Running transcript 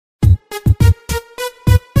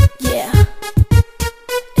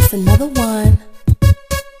Here's another one.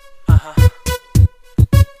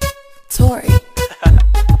 Tori.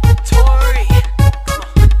 Tori.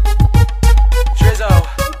 Drizzo.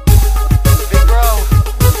 Big Bro.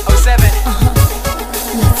 07.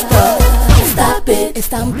 Let's go. Stop it. It's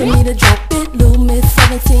time for me to drop it. Loomis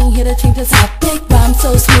 17 here to change the topic. Rhyme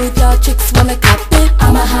so smooth, y'all chicks wanna cop it.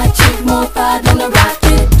 I'm a hot chick, more fire than a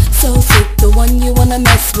rocket. So sick, the one you wanna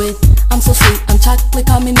mess with. I'm so sweet, I'm chocolate,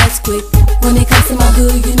 call me Nesquik. When it comes to my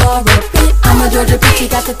hood, you know I rep it. I'm a Georgia bitch, you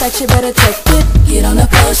got the facts, you better check it. Get on the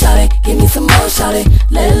floor, shout it, give me some more, shout it.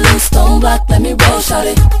 Let it loose, stone block, let me roll, shout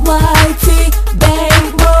it. YT, bang,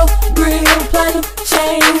 roll, grill, platinum,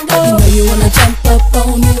 chain, go. You know you wanna jump up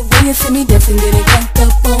on it. When you see me dancing, get it cranked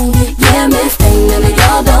up on it. Yeah, miss thing, none of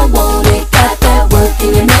y'all don't want it. Got that work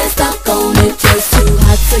and your man stuck on it. Just too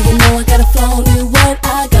hot, so you know I gotta flaunt it. What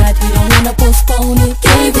I got, you don't wanna postpone it.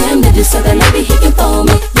 Gave him digits so that maybe he can phone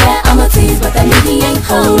me. Yeah, I'm a tease, but that mean he ain't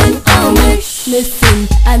holding on me. Listen,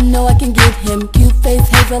 I know I can give him cute face,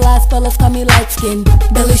 hazel eyes, fellas call me light skin.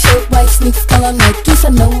 Belly shirt, white sneaks, color Nikes. I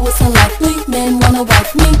know it's unlikely, men wanna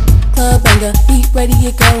wife me. Club banger, beat ready,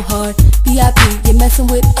 you go hard. VIP, you're messing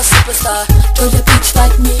with a superstar. Georgia peach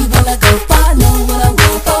like me when I go far. Know what I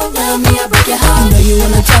want for, love me, I break your heart. You know you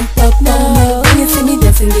wanna jump up on me. When you see me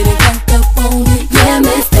dancing, get it cranked